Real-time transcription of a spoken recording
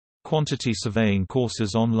Quantity Surveying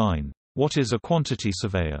Courses Online. What is a quantity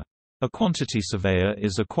surveyor? A quantity surveyor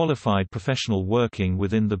is a qualified professional working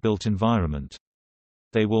within the built environment.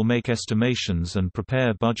 They will make estimations and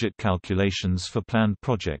prepare budget calculations for planned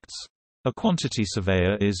projects. A quantity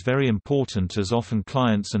surveyor is very important as often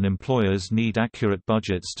clients and employers need accurate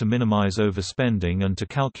budgets to minimize overspending and to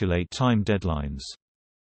calculate time deadlines.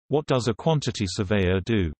 What does a quantity surveyor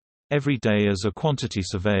do? Every day as a quantity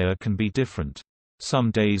surveyor can be different.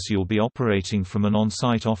 Some days you'll be operating from an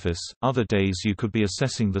on-site office, other days you could be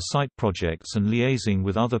assessing the site projects and liaising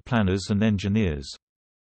with other planners and engineers.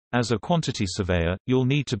 As a quantity surveyor, you'll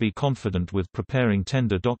need to be confident with preparing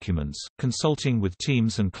tender documents, consulting with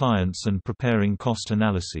teams and clients and preparing cost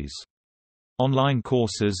analyses. Online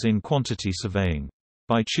courses in quantity surveying.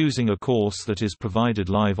 By choosing a course that is provided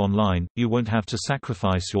live online, you won't have to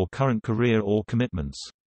sacrifice your current career or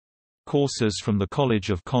commitments. Courses from the College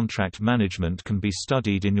of Contract Management can be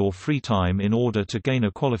studied in your free time in order to gain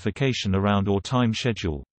a qualification around your time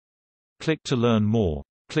schedule. Click to learn more.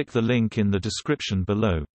 Click the link in the description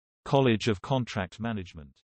below. College of Contract Management.